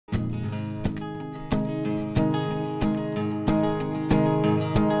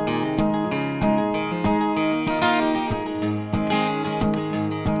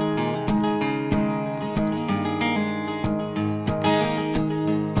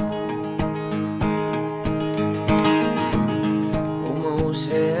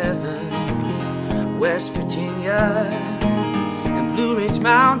Virginia, and Blue Ridge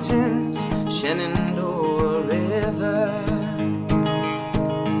Mountains, Shenandoah River.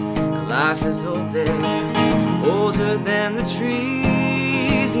 Life is old there, older than the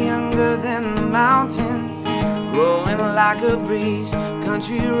trees, younger than the mountains, growing like a breeze.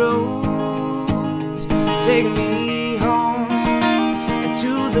 Country roads take me home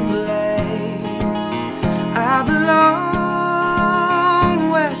to the place I belong.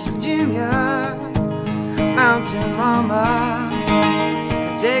 West Virginia, mountain mama,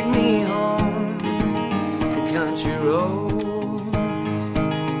 take me home, country road.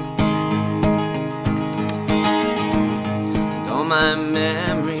 My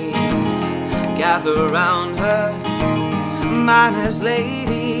memories gather around her, miner's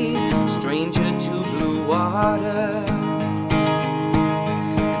lady, stranger to blue water,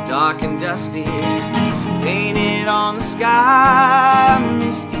 dark and dusty, painted on the sky,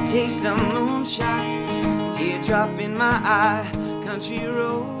 misty taste of moonshine, teardrop in my eye. Country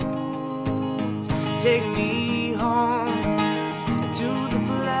roads take me home to the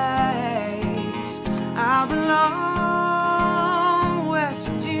place I belong.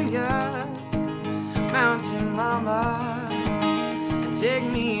 Mountain mama, take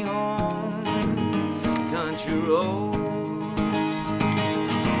me home, country roads.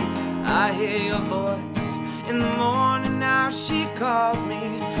 I hear your voice in the morning, now she calls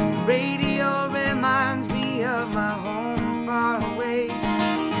me. The radio reminds me of my home far away,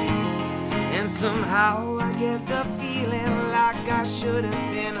 and somehow I get the feeling like I should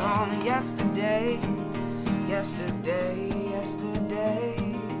have been home yesterday. Yesterday, yesterday.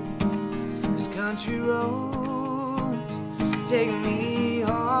 Country roads take me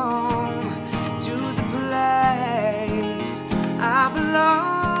home to the place I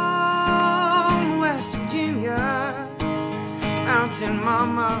belong. West Virginia, mountain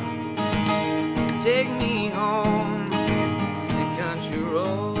mama, take me home. Country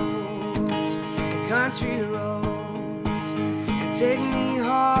roads, country roads, take me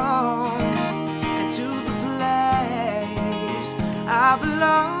home to the place I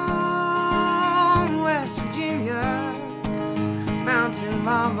belong. West Virginia, mountain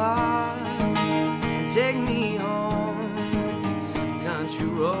mama, take me home, country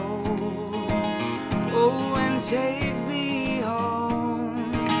roads, oh, and take me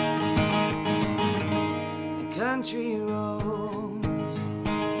home, country roads.